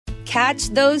Catch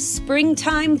those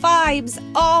springtime vibes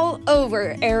all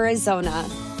over Arizona.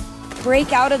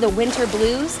 Break out of the winter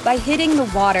blues by hitting the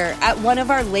water at one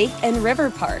of our lake and river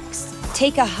parks.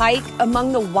 Take a hike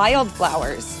among the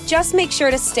wildflowers. Just make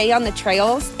sure to stay on the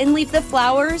trails and leave the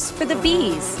flowers for the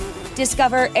bees.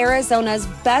 Discover Arizona's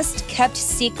best-kept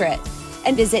secret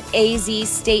and visit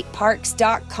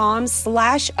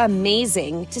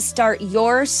azstateparks.com/amazing to start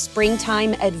your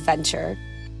springtime adventure.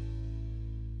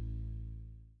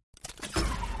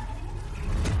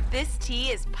 This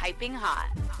tea is piping hot.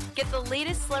 Get the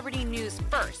latest celebrity news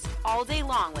first all day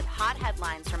long with hot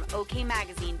headlines from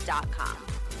okmagazine.com.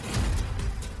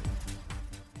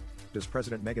 Does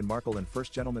President Meghan Markle and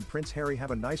First Gentleman Prince Harry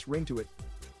have a nice ring to it?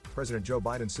 President Joe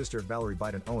Biden's sister Valerie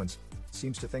Biden Owens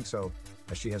seems to think so,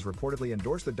 as she has reportedly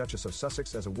endorsed the Duchess of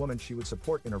Sussex as a woman she would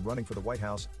support in a running for the White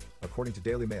House, according to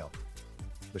Daily Mail.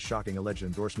 The shocking alleged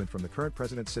endorsement from the current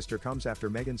president's sister comes after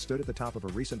Meghan stood at the top of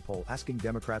a recent poll asking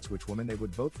Democrats which woman they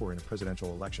would vote for in a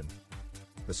presidential election.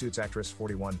 The Suits actress,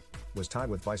 41, was tied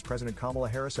with Vice President Kamala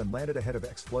Harris and landed ahead of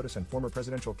ex-FLOTUS and former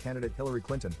presidential candidate Hillary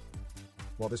Clinton.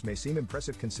 While this may seem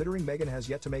impressive considering Meghan has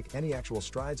yet to make any actual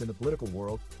strides in the political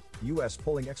world, U.S.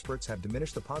 polling experts have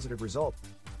diminished the positive result,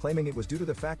 claiming it was due to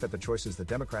the fact that the choices the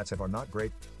Democrats have are not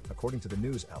great, according to the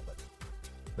news outlet.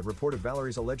 The report of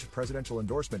Valerie's alleged presidential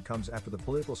endorsement comes after the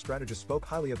political strategist spoke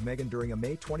highly of Meghan during a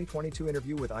May 2022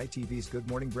 interview with ITV's Good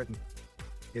Morning Britain.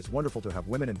 "It's wonderful to have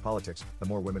women in politics. The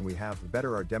more women we have, the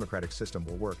better our democratic system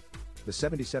will work," the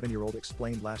 77-year-old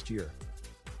explained last year.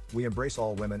 "We embrace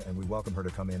all women and we welcome her to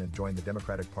come in and join the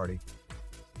Democratic Party."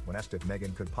 When asked if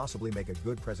Meghan could possibly make a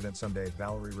good president someday,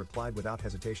 Valerie replied without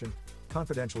hesitation,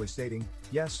 confidentially stating,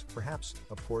 "Yes, perhaps,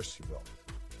 of course she will."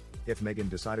 If Meghan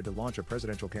decided to launch a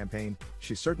presidential campaign,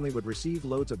 she certainly would receive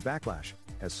loads of backlash,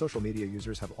 as social media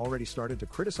users have already started to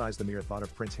criticize the mere thought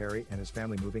of Prince Harry and his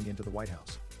family moving into the White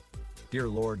House. Dear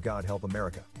Lord, God help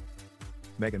America.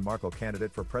 Meghan Markle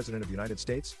candidate for President of the United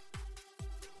States?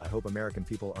 I hope American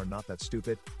people are not that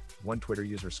stupid, one Twitter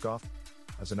user scoffed.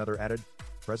 As another added,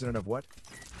 President of what?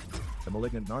 The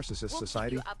Malignant Narcissist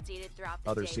Society?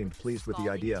 Others seemed pleased with the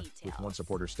idea, with one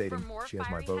supporter stating, "She has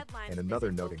my vote," and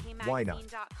another noting, "Why not?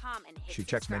 She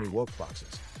checks many woke boxes."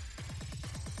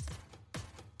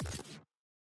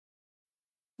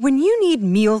 When you need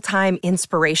mealtime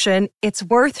inspiration, it's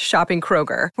worth shopping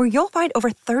Kroger, where you'll find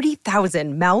over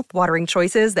 30,000 mouth-watering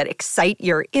choices that excite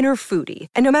your inner foodie.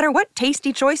 And no matter what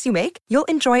tasty choice you make, you'll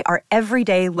enjoy our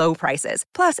everyday low prices,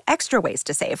 plus extra ways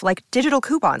to save, like digital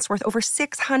coupons worth over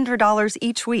 $600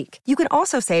 each week. You can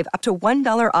also save up to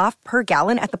 $1 off per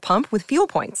gallon at the pump with fuel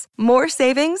points. More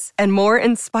savings and more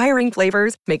inspiring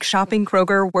flavors make shopping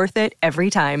Kroger worth it every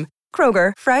time.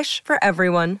 Kroger, fresh for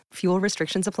everyone. Fuel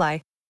restrictions apply.